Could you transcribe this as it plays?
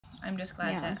I'm just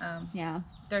glad that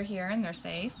they're here and they're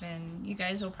safe, and you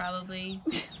guys will probably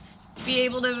be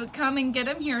able to come and get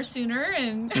them here sooner.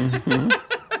 And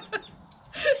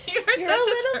You're a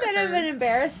little bit of an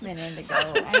embarrassment, Indigo.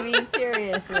 I mean,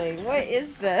 seriously, what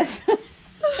is this?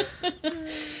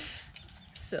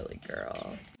 Silly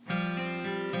girl.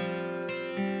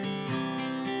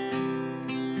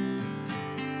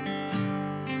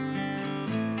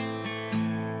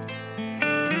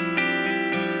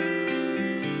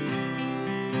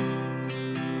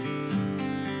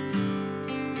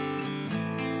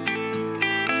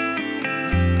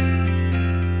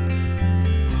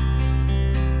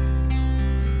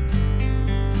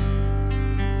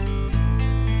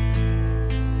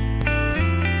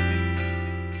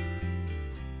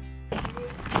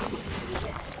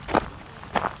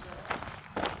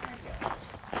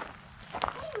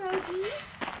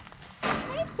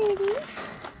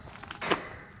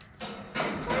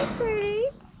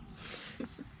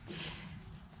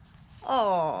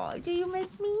 Oh, do you miss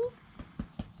me?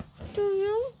 Do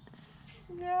you?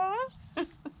 Yeah?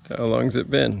 How long's it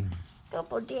been?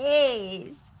 Couple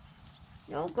days.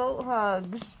 No goat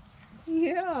hugs.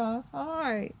 Yeah,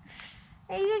 alright.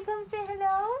 Are you gonna come say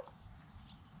hello?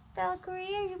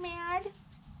 Valkyrie, are you mad?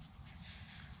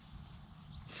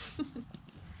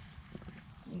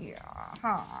 Yeah,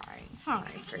 hi.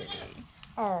 Hi, pretty.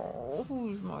 Oh,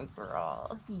 who's my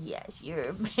girl? Yes, you're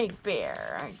a big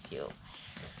bear, aren't you?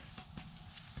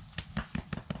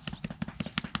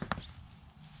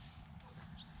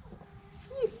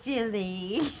 You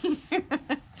silly.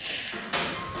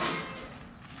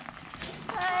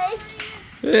 Hi.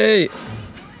 Hey!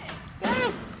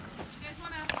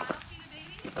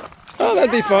 Oh,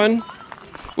 that'd be fun.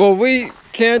 Well, we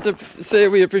can't say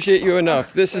we appreciate you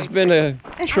enough. This has been a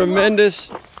tremendous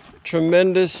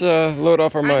load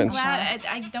off our minds. I'm glad.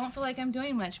 I don't feel like I'm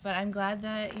doing much, but I'm glad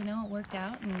that, you know, it worked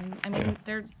out. And I mean,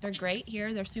 they're great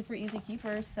here. They're super easy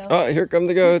keepers. So. Oh, here come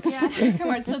the goats. Yeah, come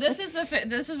on. So this is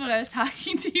what I was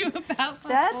talking to you about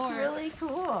before. That's really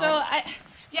cool.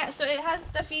 So it has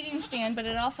the feeding stand, but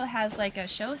it also has like a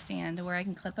show stand where I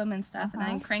can clip them and stuff, and I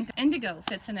can crank. Indigo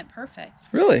fits in it perfect.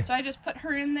 Really? So I just put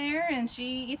her in there, and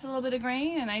she eats a little bit of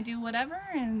grain, and I do whatever,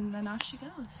 and then off she goes.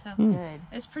 So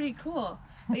it's pretty cool.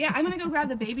 But yeah, I'm gonna go grab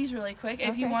the babies really quick.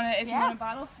 If you want a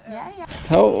bottle. Yeah.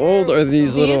 How old are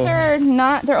these little? These are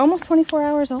not. They're almost 24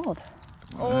 hours old.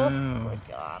 Wow. Oh, good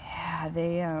job. Yeah,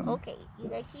 they. Okay, you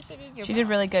gotta keep it in your. She did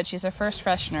really good. She's our first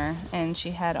freshener, and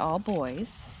she had all boys,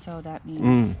 so that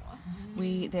means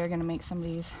they're gonna make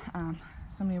somebody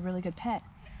a really good pet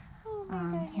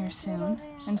here soon.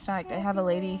 In fact, I have a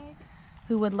lady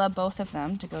who would love both of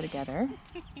them to go together,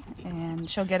 and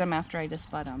she'll get them after I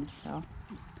disbud them. So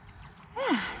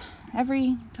yeah,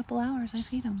 every couple hours I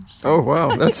feed them. Oh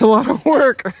wow, that's a lot of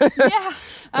work. Yeah,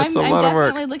 I'm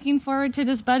definitely looking forward to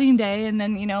this budding day, and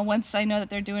then, you know, once I know that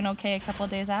they're doing okay a couple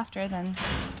of days after, then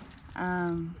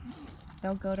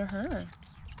they'll go to her.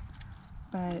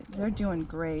 But they're doing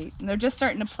great. They're just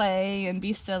starting to play and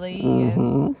be silly.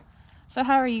 And... So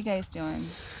how are you guys doing?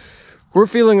 We're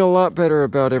feeling a lot better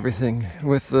about everything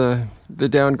with the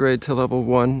downgrade to level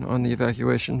 1 on the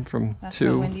evacuation from 2. That's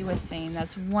what Wendy was saying.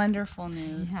 That's wonderful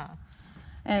news. Yeah.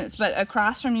 But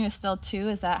across from you is still 2.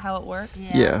 Is that how it works?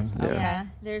 Yeah. Yeah.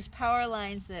 There's power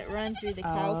lines that run through the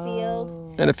cow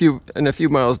field. And a few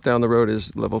miles down the road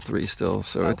is level 3 still.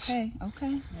 So it's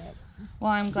okay. Yep.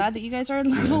 Well, I'm glad that you guys are at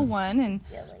level 1, and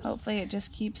hopefully it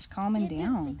just keeps calming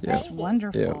down. Yeah. That's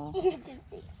wonderful.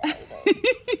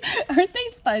 Aren't they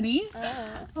funny?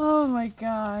 Oh my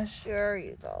gosh. There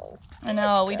you go. I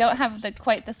know, we don't have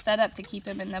quite the setup to keep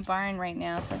them in the barn right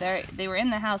now. So they were in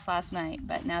the house last night,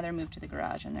 but now they're moved to the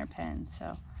garage in their pen.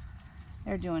 So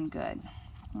they're doing good.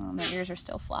 My ears are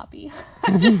still floppy.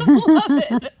 I just love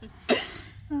it.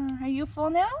 Are you full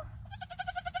now?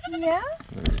 Yeah?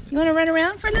 You want to run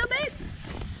around for a little bit?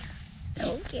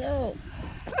 So cute.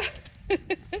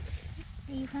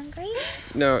 Are you hungry?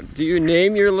 Now, do you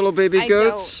name your little baby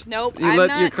goats? I don't. Nope. You I'm let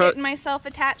not getting myself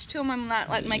attached to them. I'm not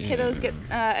letting my kiddos get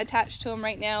attached to them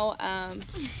right now.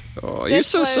 Oh, you're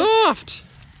so soft.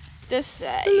 This,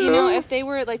 you know, if they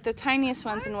were like the tiniest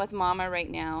ones in with Mama right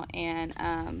now, and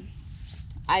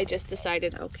I just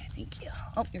decided, okay, thank you.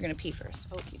 Oh, you're gonna pee first.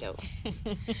 Okie doke.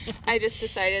 I just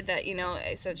decided that, you know,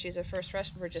 since she's a first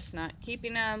freshener, we're just not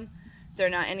keeping them. They're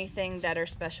not anything that are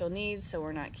special needs, so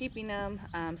we're not keeping them.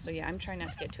 So yeah, I'm trying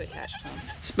not to get too attached to them.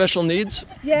 Special needs?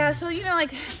 Yeah, so you know,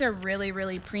 like if they're really,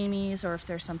 really preemies, or if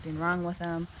there's something wrong with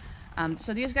them.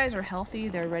 So these guys are healthy.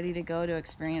 They're ready to go to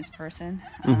experienced person.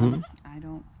 I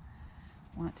don't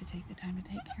want to take the time to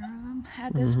take care of them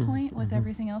at this point with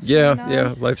everything else Yeah, going on.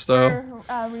 yeah, lifestyle.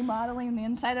 We're remodeling the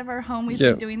inside of our home. We've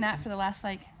been doing that for the last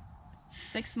like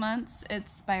 6 months.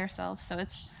 It's by ourselves, so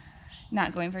it's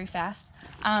not going very fast.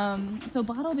 So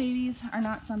bottle babies are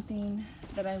not something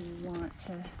that I want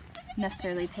to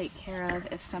necessarily take care of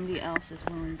if somebody else is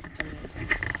willing to do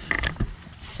it.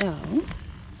 So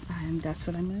that's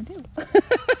what I'm gonna do.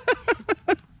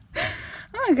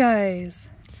 Hi guys.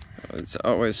 It's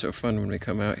always so fun when we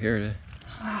come out here to.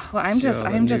 Well, I'm just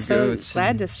so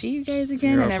glad to see you guys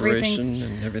again, and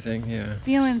everything. Yeah.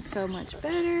 Feeling so much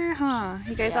better, huh?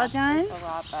 You guys all done? It's a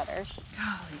lot better.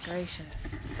 Golly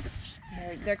gracious.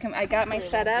 I got my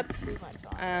setup.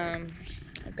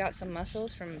 I've got some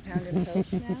mussels from Pound and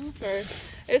Post now.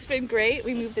 It's been great.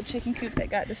 We moved the chicken coop that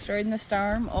got destroyed in the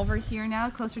storm over here now,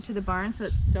 closer to the barn, so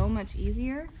it's so much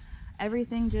easier.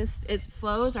 Everything just, it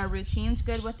flows. Our routine's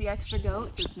good with the extra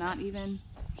goats. It's not even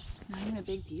a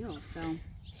big deal.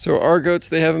 So our goats,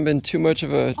 they haven't been too much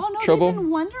of a trouble? They've been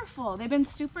wonderful. They've been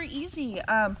super easy.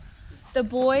 The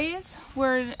boys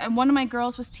were, one of my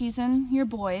girls was teasing your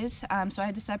boys, so I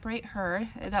had to separate her.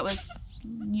 That was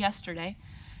yesterday.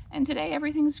 And today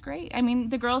everything's great. I mean,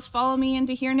 the girls follow me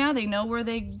into here now. They know where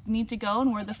they need to go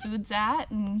and where the food's at,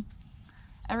 and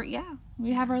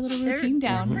we have our little routine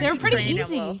down. They were pretty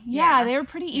easy. Yeah, they were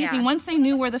pretty easy. Yeah. Once they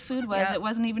knew where the food was, it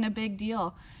wasn't even a big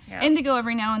deal. Yep. Indigo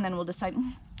every now and then will decide,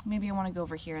 maybe I want to go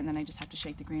over here, and then I just have to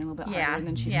shake the grain a little bit harder, and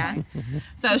then she's fine.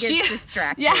 So she gets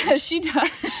distracted. Yeah, she does.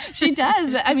 She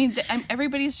does. But I mean,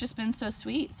 everybody's just been so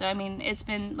sweet. So I mean, it's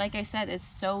been, like I said, it's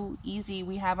so easy.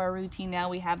 We have our routine now.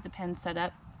 We have the pen set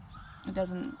up. It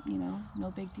doesn't, no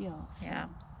big deal. So, yeah,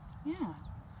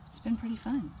 it's been pretty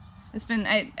fun. It's been,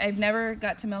 I've never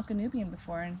got to milk a Nubian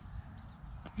before, and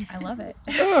I love it.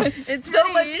 It's so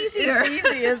much easier. It's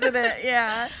easy, isn't it?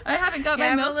 Yeah. I haven't got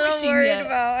my milk machine yet. I'm a little worried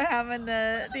about having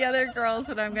the other girls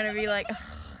that I'm gonna be like.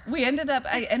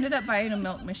 I ended up buying a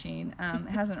milk machine.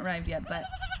 It hasn't arrived yet, but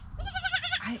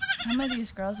some of these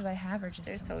girls that I have are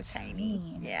just so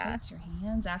tiny. Yeah. It hurts your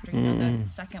hands after the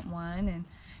second one, and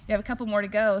you have a couple more to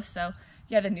go. So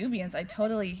yeah, the Nubians, I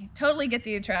totally get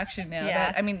the attraction now.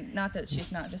 Yeah. I mean, not that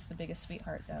she's not just the biggest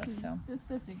sweetheart though. So just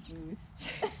such a goose.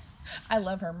 I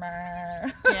love her.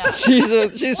 Yeah. She's a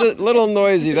little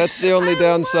noisy. That's the only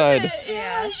downside.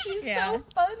 Yeah, she's so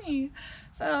funny.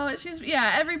 So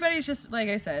everybody's just, like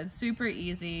I said, super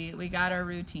easy. We got our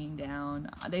routine down.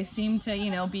 They seem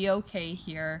to, be okay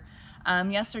here.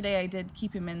 Yesterday I did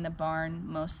keep him in the barn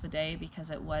most of the day because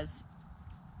it was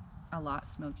a lot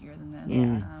smokier than this.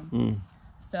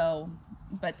 So,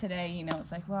 but today,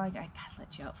 it's like, well, I gotta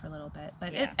let you out for a little bit.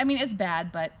 But it's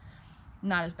bad, but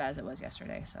not as bad as it was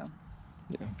yesterday. So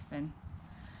it's been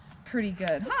pretty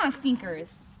good. Huh, stinkers?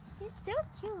 It's so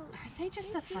cute. Aren't they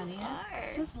just the funniest?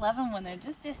 I just love them when they're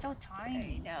so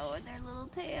tiny. I know, and their little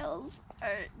tails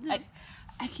are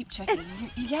I keep checking.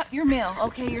 Yep, you're male.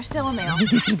 Okay, you're still a male. Hi.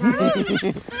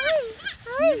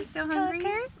 You still hungry?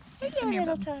 Tucker. Hey,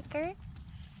 little Tucker.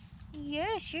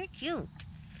 Yes, you're cute.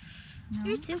 No?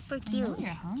 You're super cute. I know you're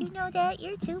hungry. You know that?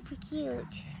 You're super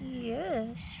cute. Yes.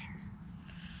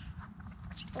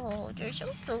 Oh, they're so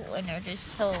cute when they're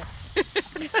just so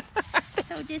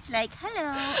just like,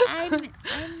 hello,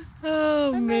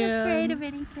 I'm not afraid of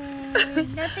anything.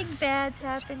 Nothing bad's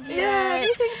happened yet. Yeah,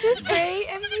 everything's just great.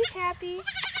 Everybody's happy.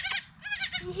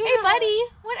 Yeah. Hey, buddy,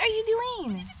 what are you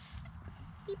doing?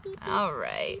 Beep, beep, beep. All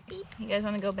right. You guys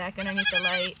want to go back underneath the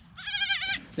light?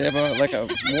 You have a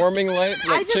warming light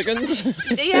like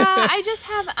chickens? Yeah, I just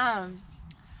have a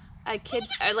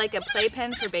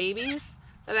playpen for babies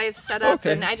that I've set up,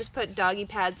 and I just put doggy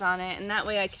pads on it, and that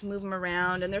way I can move them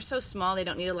around, and they're so small they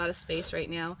don't need a lot of space right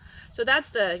now. So that's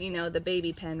the the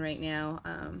baby pen right now,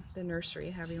 the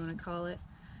nursery, however you want to call it.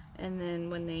 And then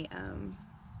when they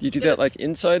do you do that like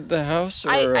inside the house?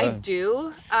 Or, I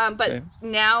do, but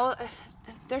now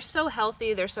they're so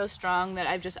healthy, they're so strong that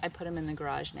I put them in the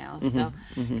garage now. So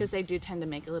because they do tend to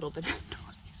make a little bit of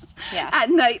noise at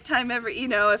nighttime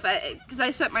because I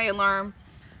set my alarm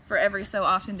for every so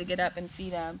often to get up and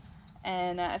feed them,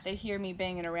 and if they hear me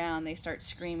banging around, they start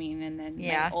screaming, and then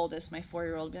my oldest, my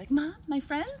 4-year-old, will be like, Mom, my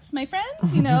friends, so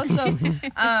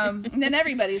and then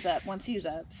everybody's up once he's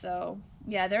up. So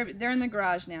yeah, they're in the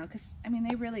garage now because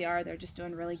they really are. They're just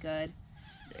doing really good.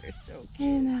 They're so cute.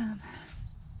 And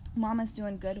Mama's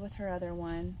doing good with her other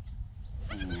one,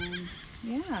 and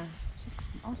yeah,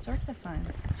 just all sorts of fun.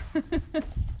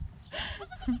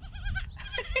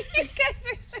 You guys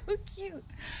are so cute.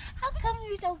 How come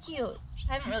you're so cute?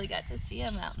 I haven't really got to see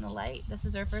him out in the light. This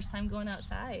is our first time going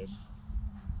outside.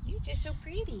 You're just so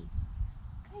pretty. You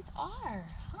guys are,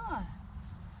 huh?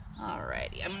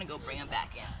 Alrighty, I'm gonna go bring him back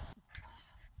in.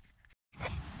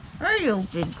 Hello,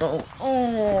 big goat.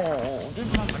 Oh, did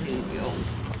Mama leave you?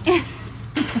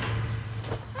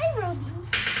 Hi, Roby.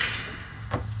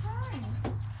 Hi.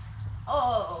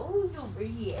 Oh, who's over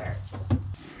here?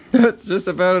 That's just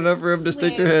about enough room to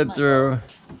stick your head through.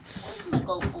 Where's my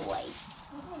goat boy?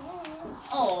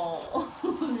 Oh,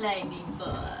 lightning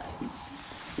bug.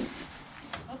 So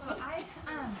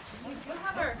we do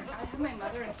have I have my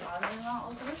mother and father-in-law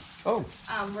over. Oh.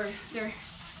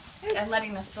 They're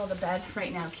letting us build a bed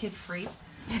right now, kid-free.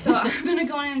 So I'm gonna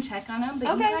go in and check on them.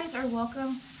 But you guys are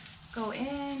welcome. Go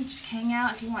in, hang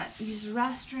out if you want. Use the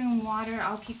restroom, water.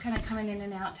 I'll keep kind of coming in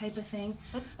and out, type of thing.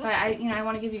 But I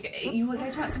want to give you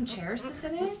guys want some chairs to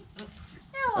sit in?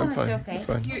 No, I'm fine. it's okay. I'm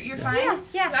fine. You're fine?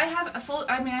 Yeah. I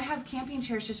have camping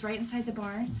chairs just right inside the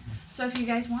barn. So if you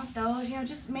guys want those,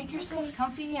 just make yourselves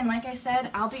comfy. And like I said,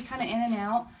 I'll be kind of in and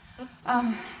out.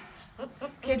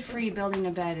 Kid-free building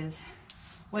a bed is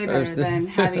way better than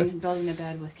building a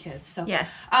bed with kids. So Yes.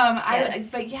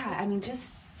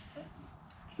 Just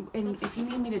and if you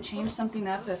need me to change something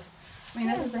up, this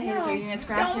is the hay feeding. It's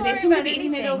grass. Don't They worry seem to about be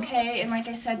eating it anything. okay. And like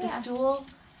I said, the stool,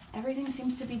 everything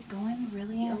seems to be going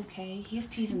really okay. He's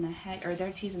teasing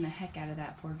they're teasing the heck out of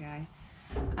that poor guy.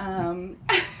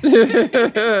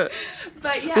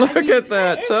 But yeah, Look at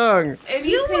that tongue.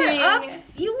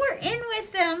 You were in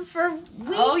with them for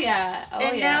weeks. Oh yeah.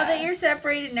 And now that you're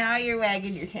separated, now you're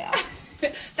wagging your tail.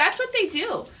 That's what they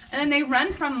do. And then they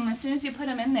run from them as soon as you put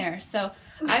them in there. So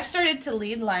I've started to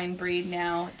lead line breed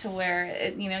now to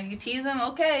where, you tease them,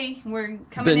 okay, we're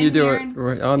coming Then in you do here. it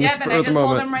right on the Yeah, but spur I of the just hold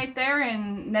moment. them right there,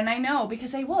 and then I know,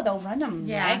 because they will. They'll run them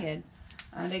Yeah. ragged.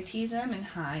 They tease them, and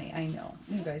hi, I know.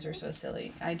 You guys are so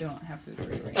silly. I don't have food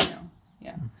for you right now.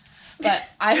 Yeah. But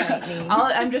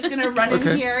I'm just going to run in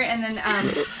here, and then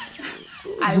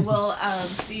I will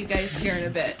see you guys here in a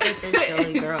bit.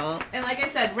 Silly girl. And like I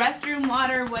said, restroom,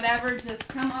 water, whatever, just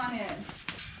come on in.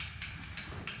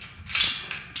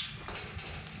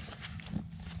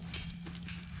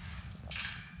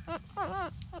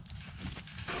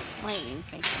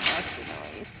 Lightning's making lots of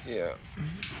noise. Yeah.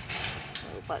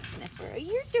 Little butt sniffer.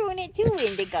 You're doing it too,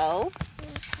 Indigo.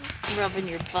 Rubbing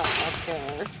your butt up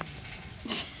there.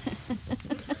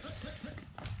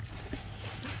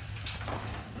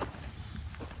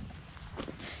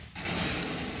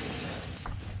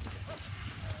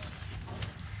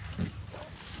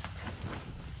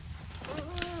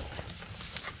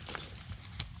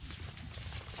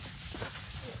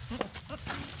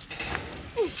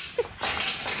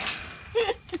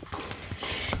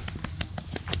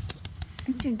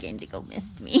 I think Indigo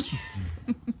missed me.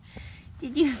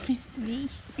 Did you miss me?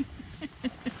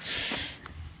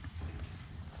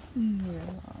 Yeah.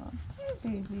 Hi,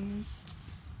 baby.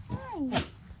 Hi.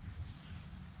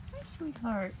 Hi,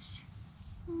 sweethearts.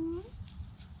 Hmm?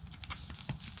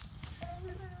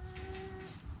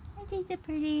 Hi, these are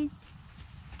pretties.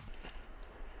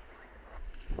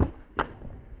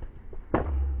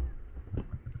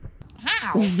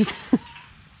 How?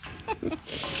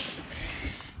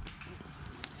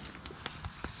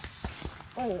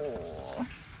 Oh,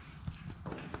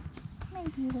 my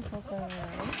beautiful girl.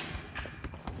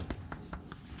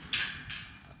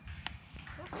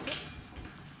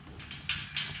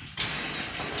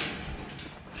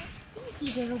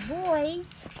 Stinky little boys.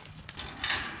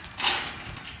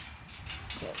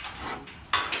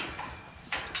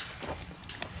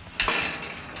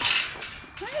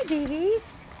 Hi,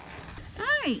 babies.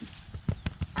 Hi.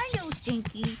 Hello,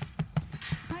 Stinky.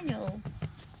 Hello.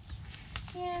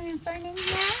 You having fun in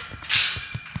here?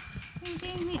 You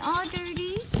getting me all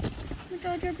dirty with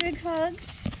all your big hugs?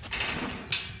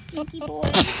 Stinky boy.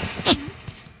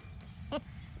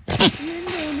 You're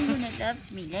the only one that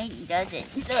loves me. Lightning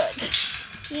doesn't. Look.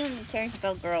 He only cares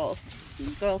about girls.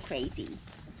 He's girl crazy.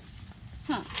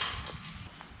 Huh.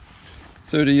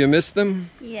 So do you miss them?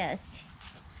 Yes.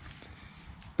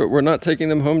 But we're not taking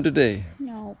them home today.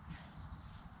 No.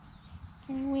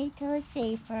 Can wait till it's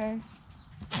safer.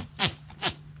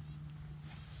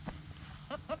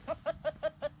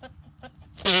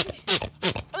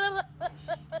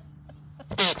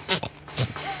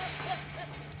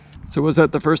 So was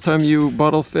that the first time you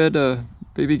bottle fed a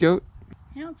baby goat?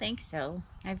 I don't think so.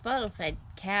 I've bottle fed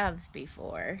calves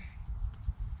before.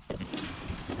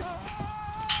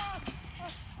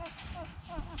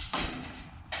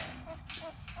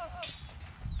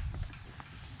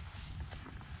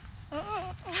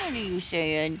 What are you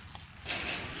saying?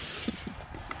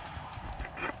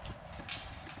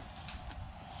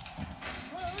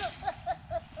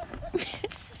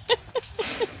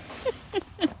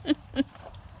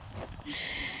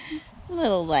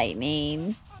 Little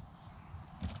Lightning.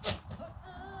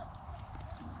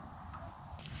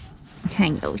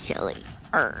 go, Shelly.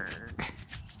 Arrgh.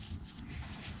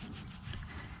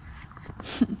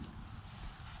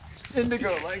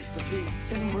 Indigo likes to be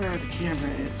in where the camera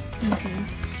is.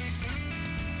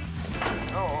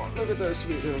 Oh, look at those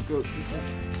sweet little goat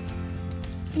kisses.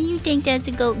 You think that's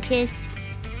a goat kiss?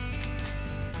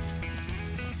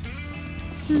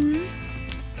 Hmm?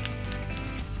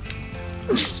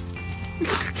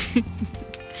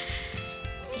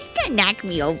 You can't knock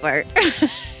me over.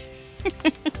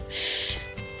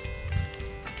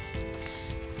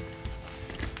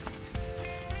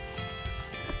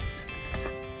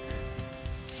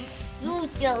 You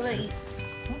silly.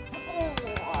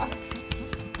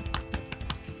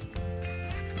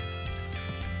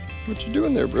 What you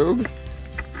doing there, Brogue?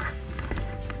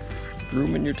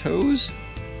 Grooming your toes?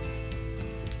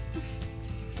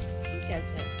 She does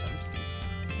that sometimes.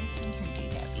 I've seen her do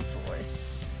that before.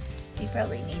 She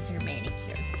probably needs her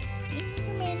manicure. You need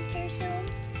your manicure soon?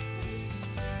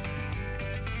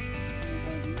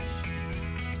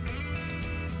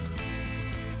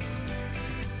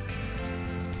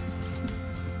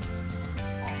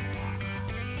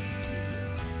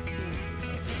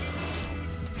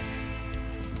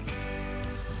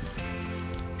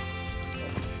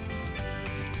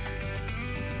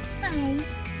 Hi.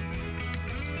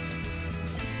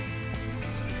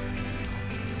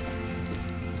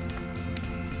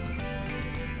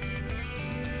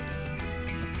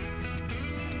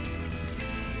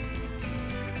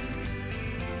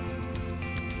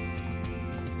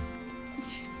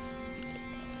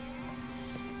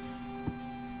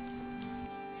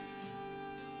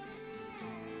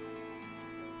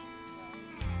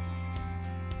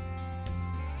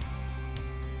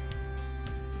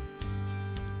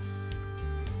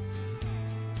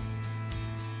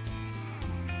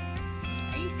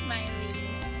 Are you smiling?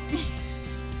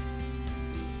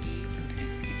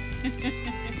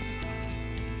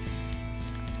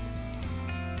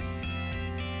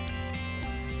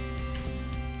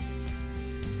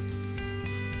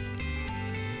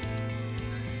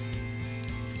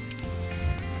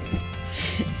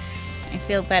 I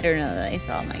feel better now that I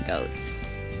saw my goats.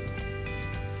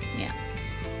 Yeah.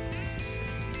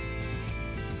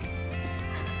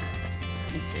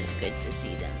 It's just good to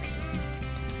see them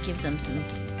and give them some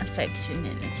affection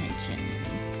and attention.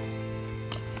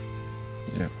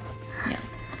 Yeah. Yeah.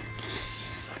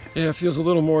 Yeah, it feels a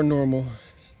little more normal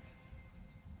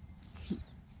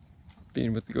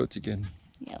being with the goats again.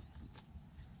 Yep.